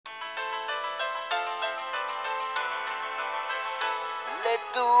Let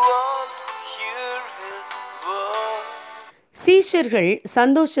the world hear his word. சீஷர்கள்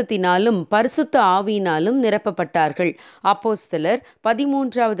சந்தோஷத்தினாலும் பரிசுத்த ஆவியினாலும் நிரப்பப்பட்டார்கள். அப்போஸ்தலர்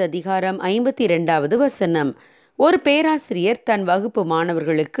 13வது அதிகாரம் 52வது வசனம். ஒரு பேராசிரியர் தன் வகுப்பு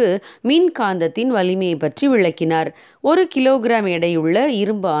மாணவர்களுக்கு மின்காந்தத்தின் வலிமையை பற்றி விளக்கினார். 1 கிலோகிராம் எடையுள்ள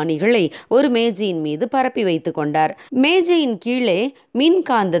இரும்பு ஆணிகளை ஒரு மேஜையின் மீது பரப்பி வைத்து கொண்டார். மேஜையின் கீழே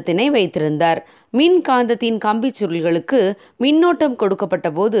மின்காந்தத்தினை வைத்திருந்தார். மின்காந்தத்தின் கம்பி சுருள்களுக்கு மின்னோட்டம்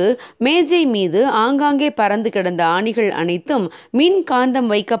கொடுக்கப்பட்ட போது மேஜை மீது ஆங்காங்கே பறந்து கிடந்த ஆணிகள் அனைத்தும் மின்காந்தம்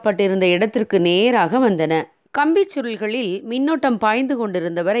வைக்கப்பட்டிருந்த இடத்திற்கு நேராக வந்தன. கம்பி சுருள்களில் மின்னோட்டம் பாய்ந்து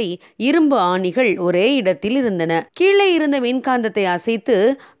கொண்டிருந்த வரை இரும்பு ஆணிகள் ஒரே இடத்தில் இருந்தன. கீழே இருந்த மின்காந்தத்தை அசைத்து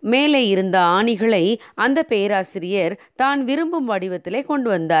மேலே இருந்த ஆணிகளை அந்த பேராசிரியர் தான் விரும்பும் வடிவத்திலே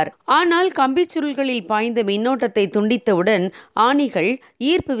கொண்டு வந்தார். ஆனால் கம்பி சுருள்களில் பாய்ந்த மின்னோட்டத்தை துண்டித்தவுடன் ஆணிகள்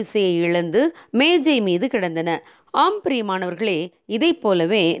ஈர்ப்பு விசையை இழந்து மேஜை மீது கிடந்தன. ஆம் பிரியமானவர்களே, இதை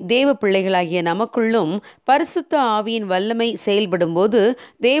போலவே தேவ பிள்ளைகளாகிய நமக்குள்ளும் பரிசுத்த ஆவியின் வல்லமை செயல்படும் போது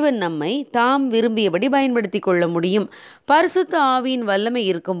தேவன் நம்மை தாம் விரும்பியபடி பயன்படுத்தி கொள்ள முடியும். பரிசுத்த ஆவியின் வல்லமை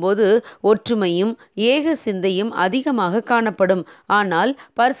இருக்கும்போது ஒற்றுமையும் ஏக சிந்தையும் அதிகமாக காணப்படும். ஆனால்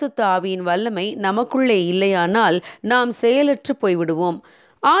பரிசுத்த ஆவியின் வல்லமை நமக்குள்ளே இல்லையானால் நாம் செயலற்று போய்விடுவோம்.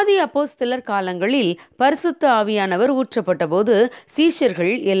 ஆதி அப்போஸ்தலர் காலங்களில் பரிசுத்த ஆவியானவர் ஊற்றப்பட்ட போது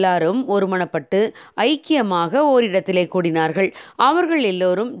சீஷர்கள் எல்லாரும் ஒருமனப்பட்டு ஐக்கியமாக ஓரிடத்திலே கூடினார்கள். அவர்கள்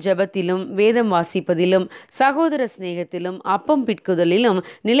எல்லோரும் ஜெபத்திலும் வேதம் வாசிப்பதிலும் சகோதர சிநேகத்திலும் அப்பம் பிட்குதலிலும்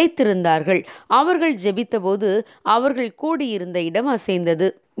நிலைத்திருந்தார்கள். அவர்கள் ஜெபித்தபோது அவர்கள் கூடியிருந்த இடம் அசைந்தது.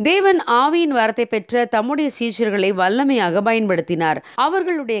 தேவன் ஆவியின் வரத்தை பெற்ற தம்முடைய சீஷர்களை வல்லமையாக பயன்படுத்தினார்.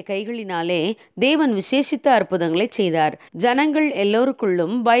 அவர்களுடைய கைகளினாலே தேவன் விசேஷித்த அற்புதங்களை செய்தார். ஜனங்கள்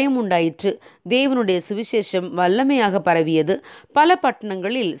எல்லோருக்குள்ளும் பயம் உண்டாயிற்று. தேவனுடைய சுவிசேஷம் வல்லமையாக பரவியது. பல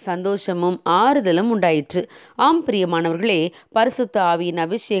பட்டணங்களில் சந்தோஷமும் ஆறுதலும் உண்டாயிற்று. ஆம் பிரியமானவர்களே, பரிசுத்த ஆவியின்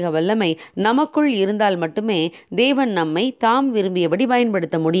அபிஷேக வல்லமை நமக்குள் இருந்தால் மட்டுமே தேவன் நம்மை தாம் விரும்பியபடி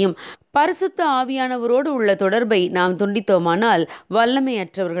பயன்படுத்த முடியும். பரிசுத்த ஆவியானவரோடு உள்ள தொடர்பை நாம் துண்டித்தோமானால்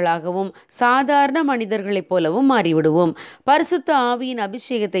வல்லமையற்றவர்களாகவும் சாதாரண மனிதர்களைப் போலவும் மாறிவிடுவோம். பரிசுத்த ஆவியின்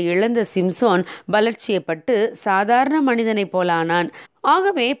அபிஷேகத்தை இழந்த சிம்சோன் பலட்சியப்பட்டு சாதாரண மனிதனைப் போலானான்.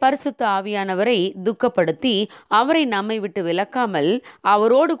 ஆகவே பரிசுத்த ஆவியானவரை துக்கப்படுத்தி அவரை நம்மை விட்டு விலக்காமல்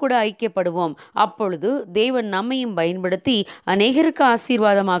அவரோடு கூட ஐக்கியப்படுவோம். அப்பொழுது தேவன் நம்மையும் பயன்படுத்தி அநேகருக்கு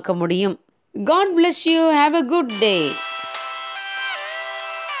ஆசீர்வாதமாக்க முடியும். God bless you. Have a good day.